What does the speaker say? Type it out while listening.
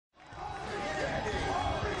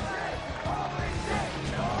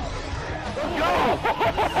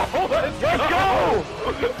Let's go!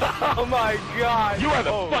 Oh my god! You are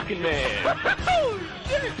the fucking man! Oh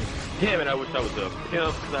shit! Damn it, I wish I was a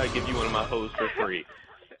pimp, because I'd give you one of my hoes for free.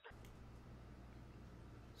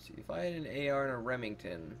 See, if I had an AR and a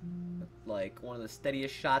Remington, with, like, one of the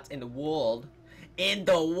steadiest shots in the world. In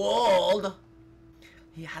the world!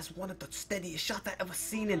 He has one of the steadiest shots I've ever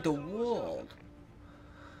seen in the world.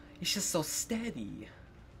 He's just so steady.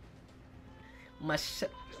 My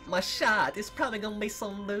shot is probably gonna be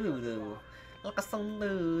some doo-doo. Like a some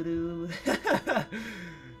doo-doo.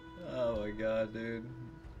 Oh my god, dude.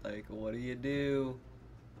 Like, what do you do?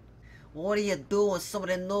 What do you do when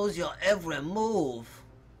somebody knows your every move?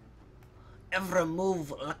 Every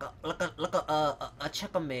move like a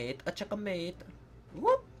checkmate. A checkmate.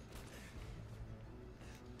 Whoop!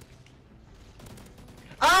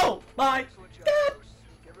 Oh my god!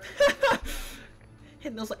 He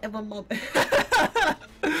knows every mob.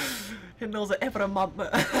 He knows every mob.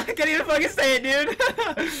 I can't even fucking say it, dude.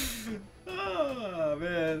 Oh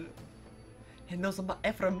man. He knows about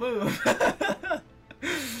every move.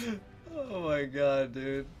 Oh my god,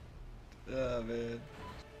 dude. Oh man.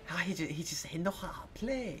 He know how to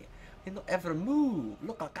play. He know every move.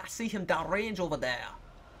 Look, like I see him down range over there.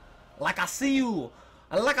 Like I see you.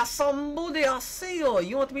 Like a somebody, I see you.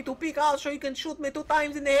 You want me to peek out so you can shoot me 2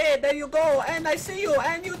 times in the head. There you go. And I see you.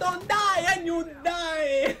 And you don't die. And you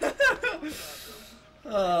die.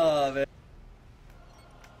 Oh, man.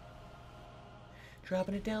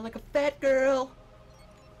 Dropping it down like a fat girl.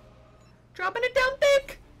 Dropping it down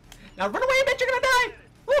thick. Now run away, bitch. You're gonna die.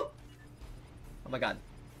 Woo. Oh, my God.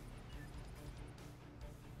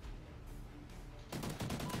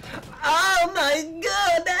 Oh my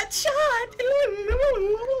god, that shot!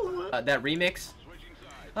 That remix?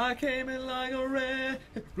 I came in like a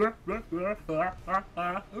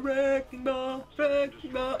wrecking ball.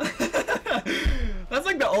 That's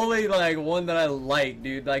like the only like one that I like,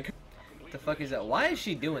 dude. Like, what the fuck is that? Why is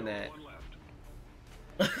she doing that?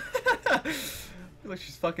 Like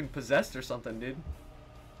she's fucking possessed or something, dude.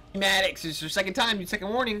 Maddox, it's your second time, your second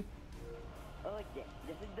warning.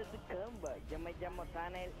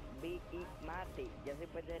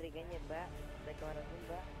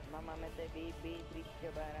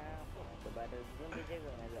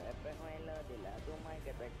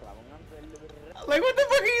 Like, what the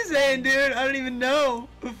fuck are you saying, dude? I don't even know.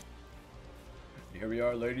 Here we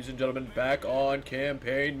are, ladies and gentlemen, back on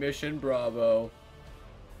Campaign Mission Bravo.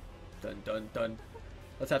 Dun dun dun.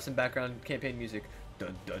 Let's have some background campaign music.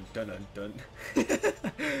 Dun dun dun dun dun.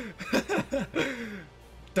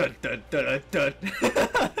 Dun dun dun dun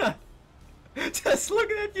dun. Just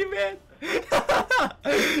looking at you, man.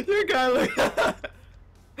 Your guy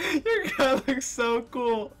looks so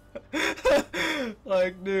cool.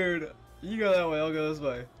 Like, dude, you go that way, I'll go this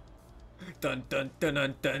way. Dun dun dun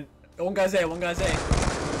dun dun. One guy's A, one guy's A.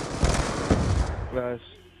 Guys.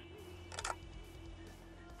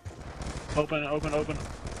 Open, open, open.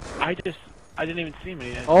 I didn't even see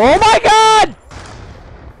me. Oh my god!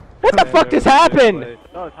 What the fuck just happened?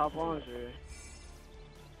 No, it's top launcher.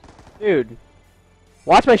 Dude.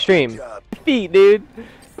 Watch my stream. Feet, dude.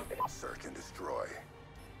 Search and destroy.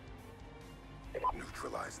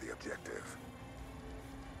 Neutralize the objective.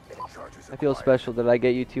 I feel special that I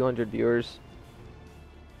get you 200 viewers.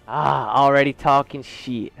 Ah, already talking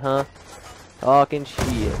shit, huh? Talking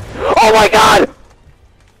shit. Oh my god!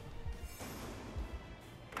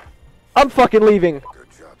 I'm fucking leaving.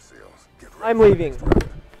 Good job, Seals. I'm leaving.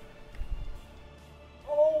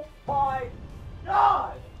 Oh my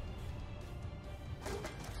god!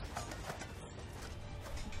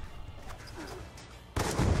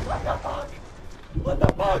 What the fuck? What the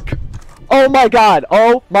fuck? Oh my god!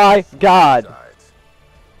 Oh my god!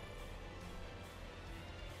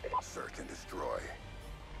 Search and destroy.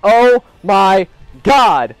 Oh my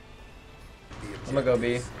god! I'm gonna go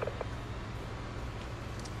B.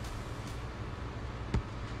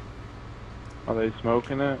 Are they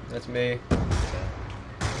smoking it? That's me.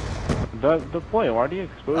 The play, why do you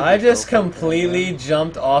expose I just yourself completely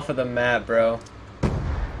jumped off of the map, bro.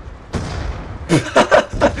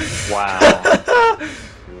 Wow.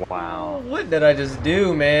 Wow. What did I just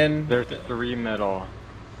do, man? There's 3 middle.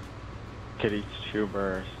 Could each 2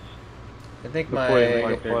 bursts. I think The my play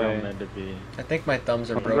like they're not meant to be. I think my thumbs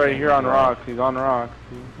are He's broken. right here on rocks. He's on rocks.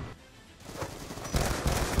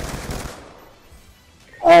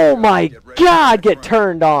 Oh my god, get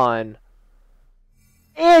turned on!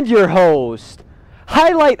 And your host!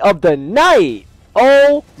 Highlight of the night!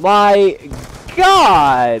 Oh my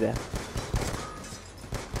god!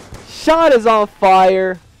 Shot is on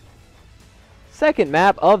fire! Second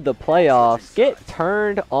map of the playoffs. Get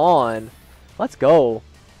turned on. Let's go.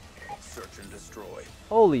 Search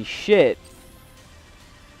Holy shit.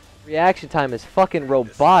 Reaction time is fucking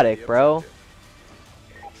robotic, bro.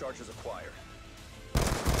 Charges acquired.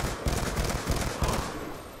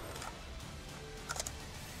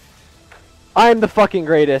 I'm the fucking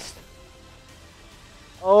greatest.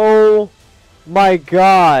 Oh my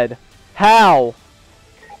god. How?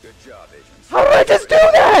 Good job, agents. How did I just do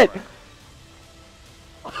that?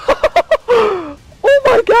 Oh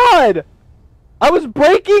my god! I was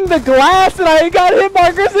breaking the glass and I got hit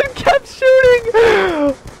markers and kept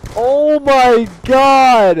shooting! Oh my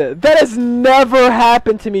god! That has never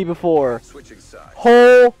happened to me before. Switching sides.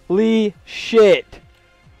 Holy shit.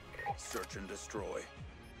 Search and destroy.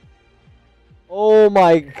 Oh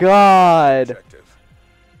my god. Objective.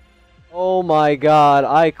 Oh my god.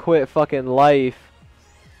 I quit fucking life.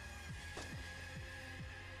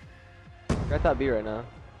 Got that B right now.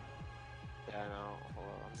 Yeah, I know. Hold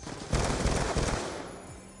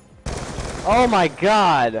on. Oh my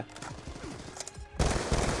god.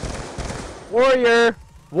 Warrior!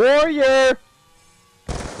 Warrior!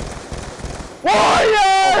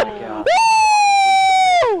 Warrior! God.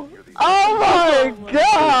 Woo! Oh my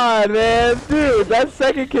god, man! Dude, that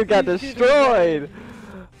second kid got destroyed!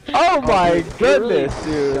 Oh my Dude, it goodness,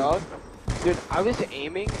 really dude! sucked. Dude, I was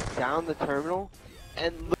aiming down the terminal,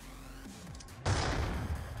 and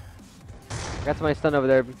Got my stun over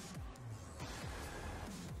there.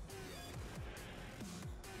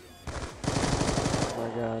 Oh my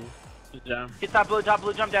god. Get top blue,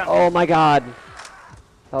 jump down. Oh my god.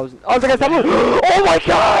 That was. Oh, the guy's top blue. Oh my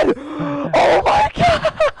god! Oh my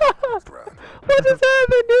god! What just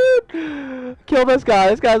happened, dude? Kill this guy.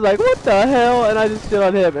 This guy's like, what the hell? And I just shit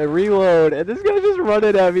on him and reload. And this guy's just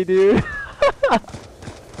running at me, dude.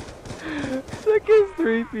 Sickest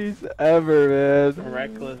 3-piece ever, man.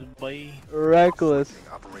 Reckless, boy. Reckless.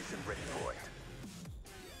 Operation ready point.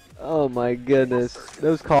 Oh my goodness.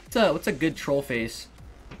 Those calls. What's a good troll face?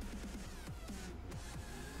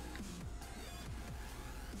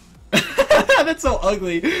 That's so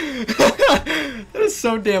ugly. That is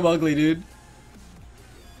so damn ugly, dude.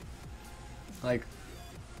 Like,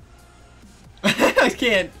 I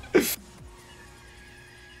can't.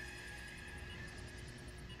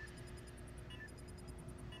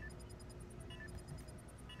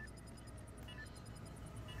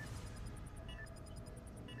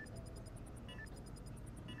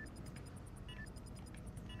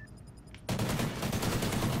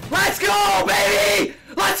 Let's go, baby!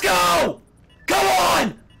 Let's go! Come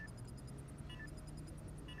on!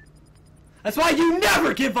 That's why you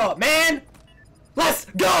never give up, man! Let's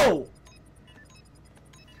go!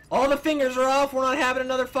 All the fingers are off. We're not having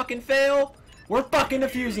another fucking fail. We're fucking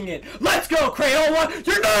defusing it. Let's go, Crayola!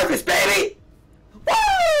 You're nervous, baby!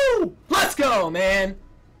 Woo! Let's go, man!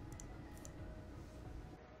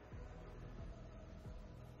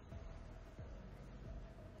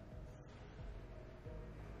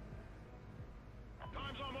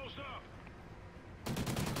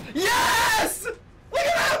 Yes! Look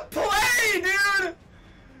at that play, dude!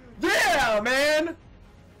 Yeah, man!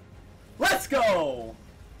 Let's go!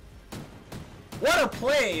 What a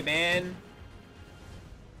play, man!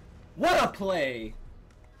 What a play!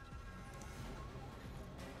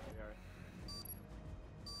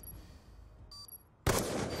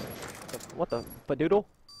 What the? Badoodle?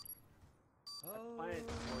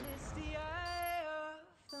 It's the eye of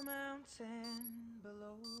the mountain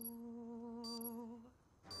below.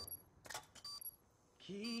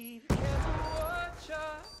 Keep careful watch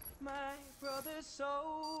of my brother's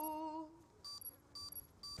soul.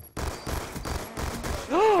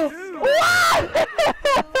 What?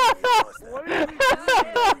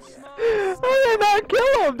 I did not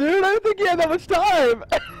kill him, dude. I didn't think he had that much time.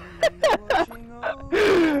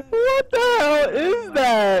 What the hell is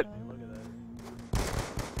that?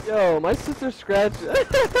 Yo, my sister scratched.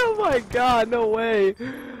 Oh my god, no way.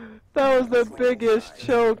 That was the biggest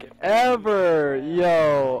choke ever.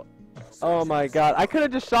 Yo. Oh my god. I could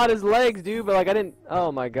have just shot his legs, dude, but like I didn't.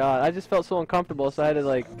 Oh my god. I just felt so uncomfortable, so I had to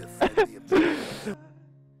like.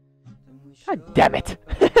 God damn it.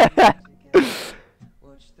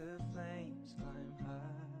 Watch the flames climb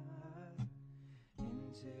high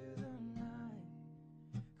into the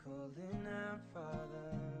night, calling out, Father.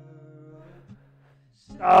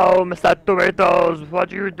 Oh, Mr. Tomatoes,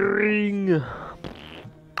 what are you doing?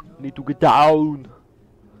 Need to get down.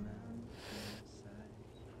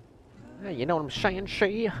 Hey, you know what I'm saying,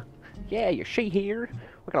 she? Yeah, you see here?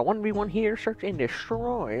 We got a 1v1 here, search and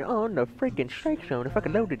destroy on the freaking strike zone. If I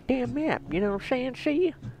could load the damn map, you know what I'm saying,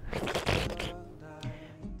 see?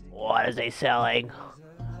 What is he selling?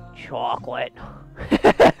 Chocolate.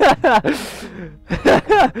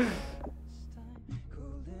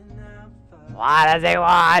 What does he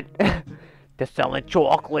want? They're selling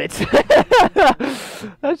chocolates.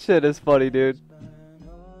 That shit is funny, dude.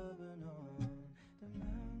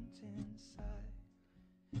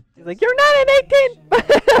 He's like, you're not an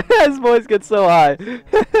 18! His voice gets so high.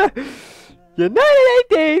 You're not an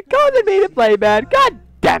 18! Causing me to play bad. God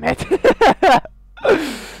damn it!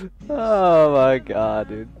 Oh my god,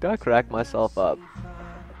 dude. I crack myself up.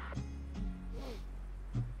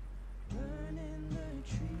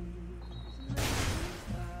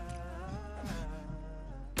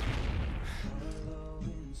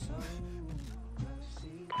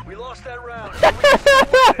 We lost that round.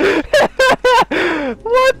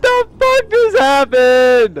 What the fuck just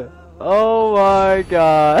happened? Oh my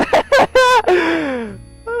god.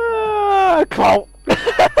 Clout.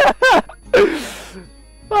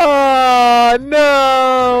 Oh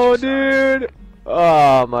no, dude.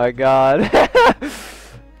 Oh my god.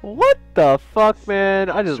 What the fuck, man?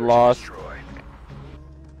 I just lost.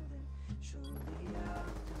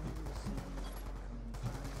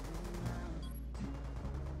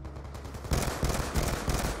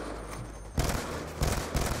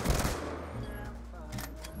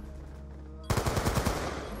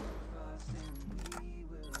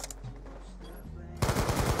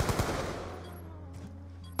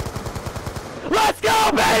 Let's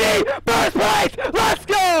go, baby! First place! Let's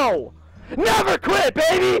go! Never quit,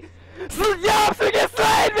 baby! Yelps to get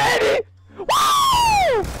slayed, baby!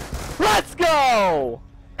 Woo! Let's go!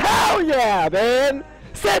 Hell yeah, man!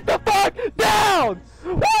 Sit the fuck down!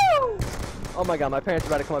 Woo! Oh my god, my parents are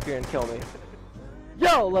about to come up here and kill me.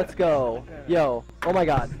 Yo, let's go! Yo, oh my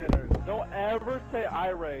god. Don't ever say I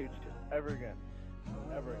rage ever again.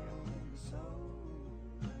 Ever again.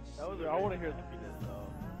 That was, I want to hear this.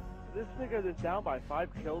 This nigga is down by 5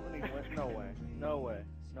 kills and he went. No way. No way.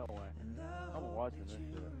 No way. I'm watching this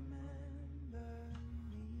shit.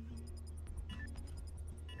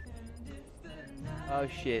 Oh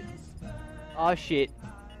shit. Oh shit.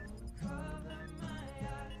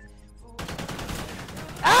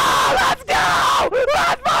 Ah, let's go!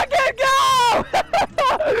 Let's fucking go!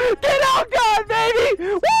 Get out, God, baby!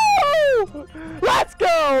 Woo! Let's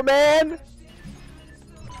go, man!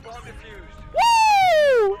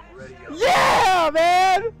 Woo! Yeah,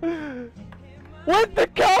 man! What the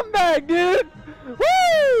comeback, dude?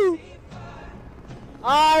 Woo!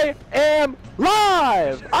 I am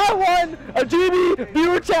live! I won a GB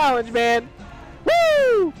viewer challenge, man!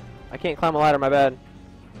 Woo! I can't climb a ladder, my bad.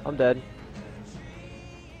 I'm dead.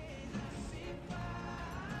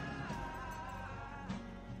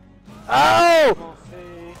 Oh!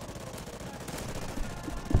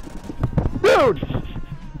 Dude!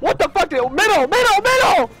 What the fuck did— middle! Middle!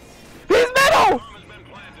 Middle! He's middle!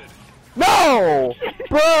 No!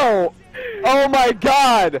 Bro! Oh my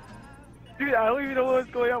god! Dude, I don't even know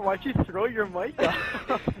what's going on. Why'd you throw your mic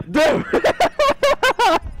off? Dude!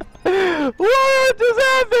 What just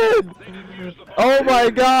happened? Oh my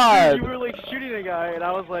god! Dude, you were like shooting a guy, and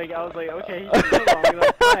I was like, okay, he's so long, and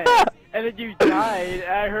I'm fine. And then you died,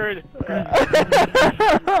 and I heard.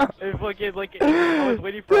 It fucking like I was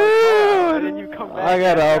waiting for a call, and then you come back. I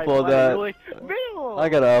gotta upload that. You're like, Bill! I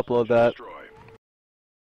gotta upload that.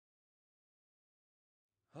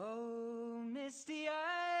 Oh, misty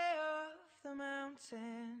eye of the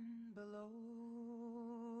mountain below.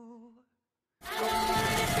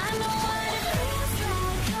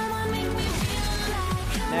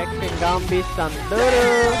 Next thing gonna be some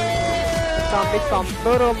doodle. Gonna be some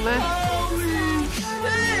doodle, man.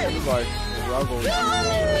 You guys struggle.